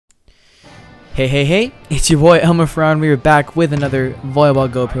Hey, it's your boy Elmer Ferran. We are back with another Volleyball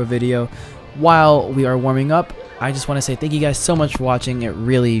GoPro video. While we are warming up, I just want to say thank you guys so much for watching. It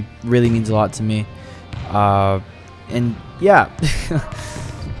really means a lot to me. And yeah,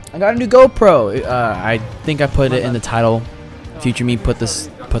 I got a new GoPro. I think I put it in the title. Future me put the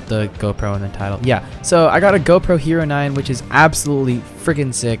GoPro in the title. Yeah, so I got a GoPro Hero 9, which is absolutely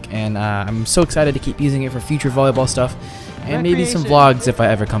freaking sick, and I'm so excited to keep using it for future volleyball stuff, and maybe some vlogs if I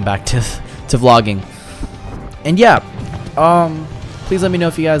ever come back to vlogging. And yeah, please let me know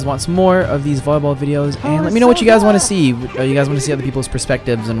if you guys want some more of these volleyball videos, and let me know what you guys want to see. You guys want to see other people's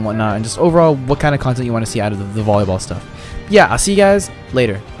perspectives and whatnot, and just overall what kind of content you want to see out of the volleyball stuff. Yeah, I'll see you guys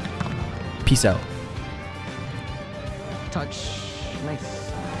later. Peace out. Touch.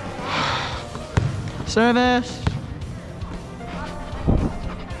 Nice. Service.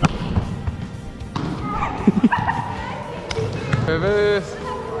 Service.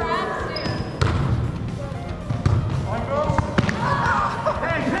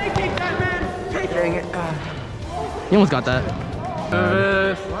 Dang it. You almost got that.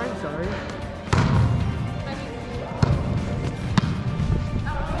 Service. I'm sorry.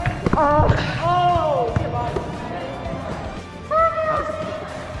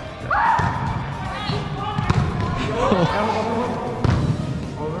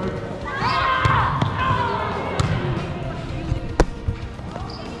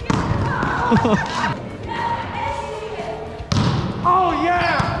 Oh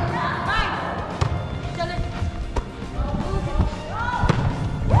yeah!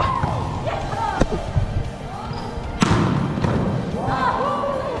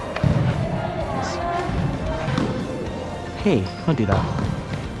 Hey, don't do that.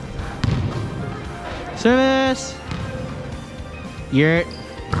 Service. You're.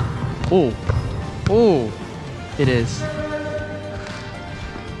 Oh. Oh. It is.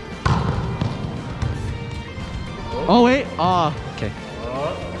 Oh wait. Ah. Okay.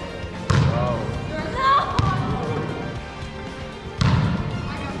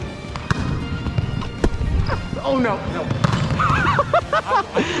 Oh no, no.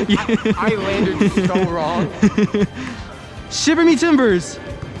 I landed so wrong. Shiver me timbers.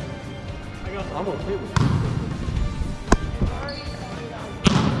 I'm okay with it.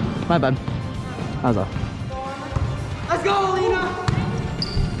 My bad. That was off. Let's go, Alina!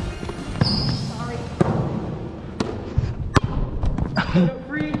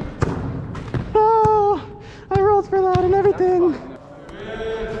 Free. Oh, I rolled for that and everything.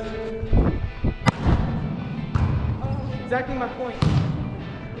 Exactly my point.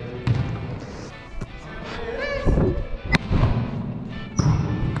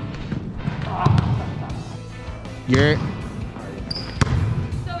 You're.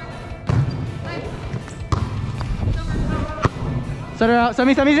 Set her out. Set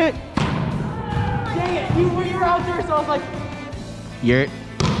me. Dang it! You were out there, so I was like, You're.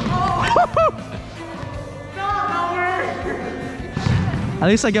 no, At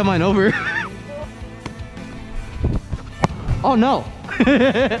least I got mine over. Oh no.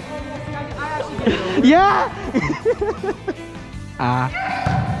 Yeah.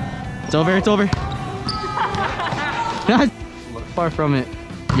 It's over. It's over. Far from it.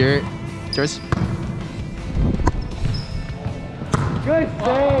 You're. Yours. Good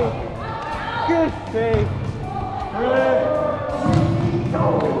save! Good save!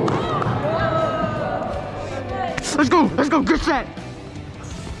 Let's go! Let's go! Good set!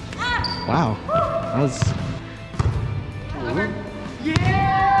 Wow. That was...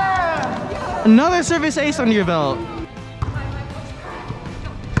 Yeah! Another service ace under your belt.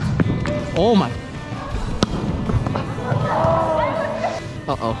 Oh my.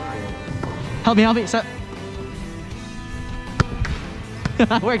 Uh-oh. Help me. Set.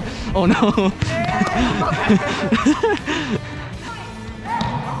 Worked. Oh no.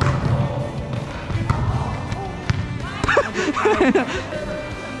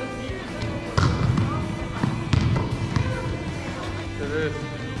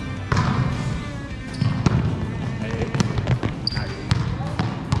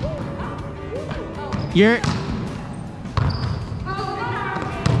 You're.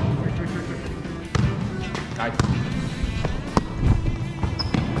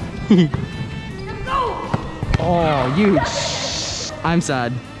 Oh, you. I'm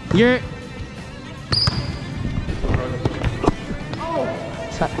sad. You're.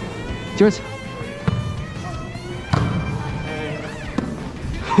 It's yours.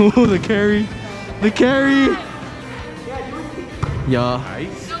 Oh, the carry. The carry. Yeah.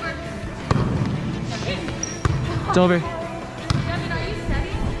 Nice. It's over. Devin, are you steady?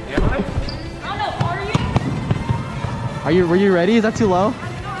 Am I? Oh no, are you? Were you ready? Is that too low?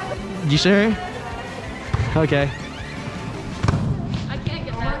 You sure? Okay. I can't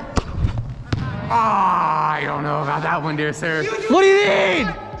get that. Ah, I don't know about that one, dear sir. What do you need?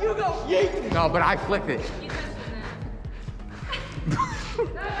 You go. Yeet. No, but I flicked it.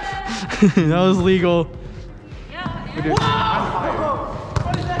 That was legal. Yeah.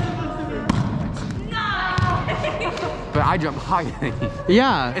 What is that supposed to be? But I jumped higher than you.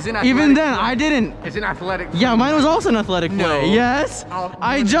 Yeah. It's an Even athletic then, play. I didn't. It's an athletic. Yeah, mine was also an athletic No. play. Yes. Oh,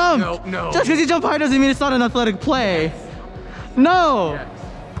 I no, jumped. no. Just because you jump high doesn't mean it's not an athletic play. No. Yes.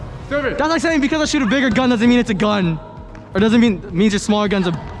 Serve it. That's like saying because I shoot a bigger gun doesn't mean it's a gun. Or doesn't means your smaller gun's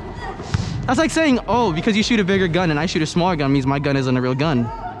a... That's like saying, oh, because you shoot a bigger gun and I shoot a smaller gun means my gun isn't a real gun.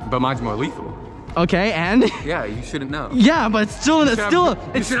 But mine's more lethal. Okay, and? Yeah, you shouldn't know. Yeah, but it's still should have a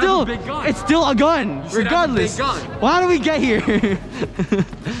big gun. it's still a gun, should have a regardless. big gun. Well, how do we get here?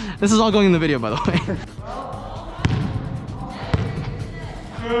 This is all going in the video, by the way.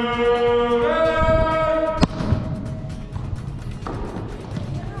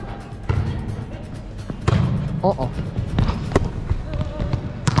 Uh-oh.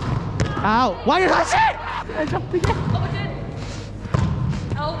 Ow! Why did I shit? I jumped again. Oh, it did.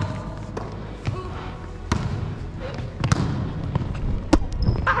 Oh.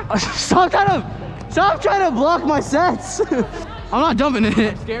 Stop trying to block my sets. I'm not dumping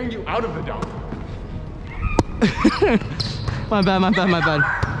it. Scaring you out of the dump. My bad. Nice.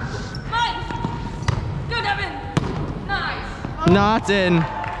 Go, Devin. Nice. Not in.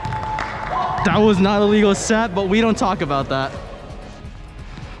 That was not a legal set, but we don't talk about that.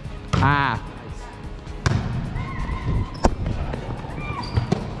 Ah.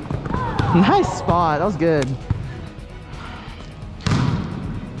 Nice spot. That was good.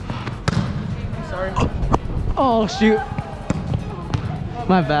 Sorry. Oh, shoot.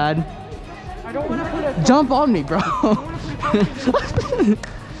 My bad. I don't want to put a... Jump on me, bro.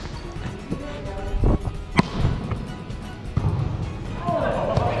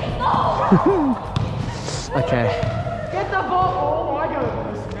 Okay. Get the ball. Oh my God.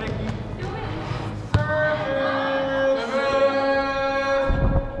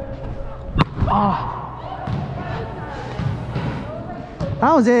 Ah.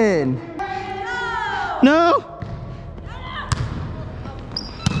 That was in. No.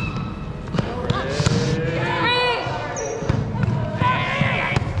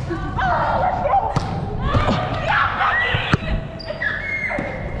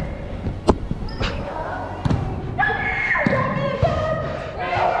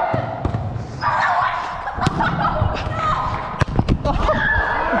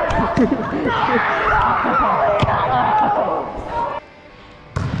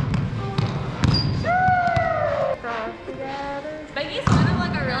 Becky's kind of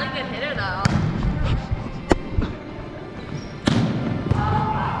like a really good hitter, though.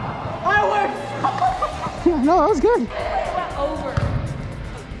 No, that was good. Over.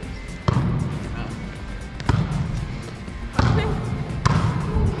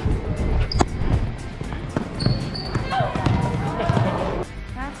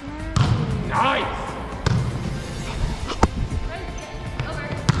 Nice.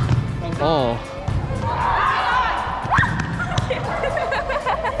 Oh.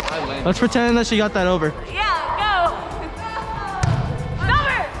 Let's pretend that she got that over. Yeah, go.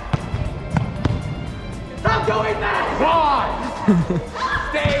 Over. Stop doing that. Why?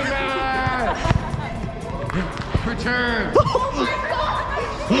 Stay mad. Return.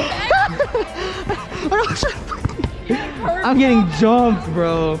 I'm getting jumped,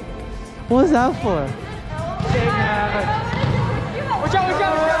 bro. What was that for? Stay mad. Watch out, watch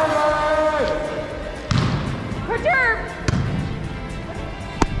out, watch out. Return.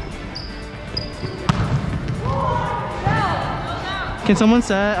 Can someone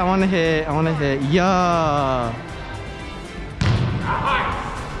set? I want to hit. Yeah.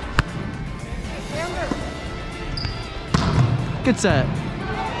 Good set.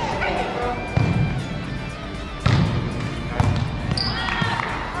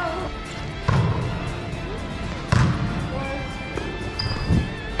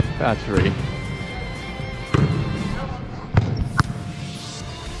 That's free.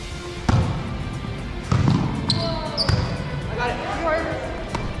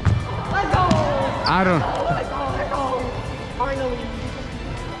 I don't. Finally.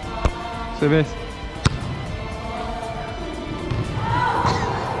 So this.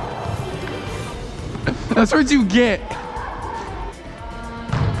 That's what you get.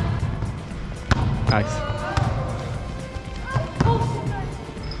 Nice.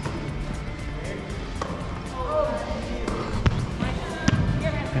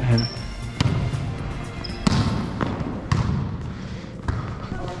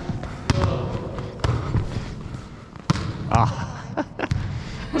 Ah.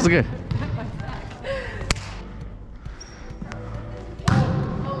 That was good.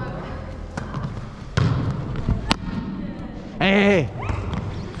 Hey, hey, hey.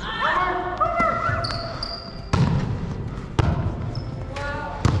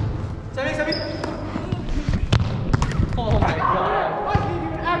 Oh my god. What gave you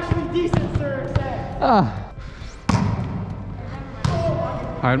an actually decent serve set? Ah.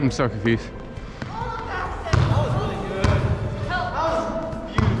 I'm so confused.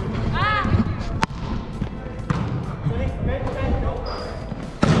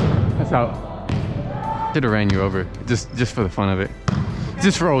 That's out. Should have ran you over, just for the fun of it,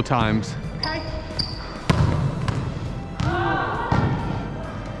 just for old times. Okay.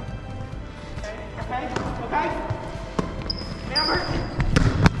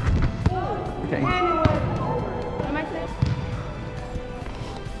 Okay.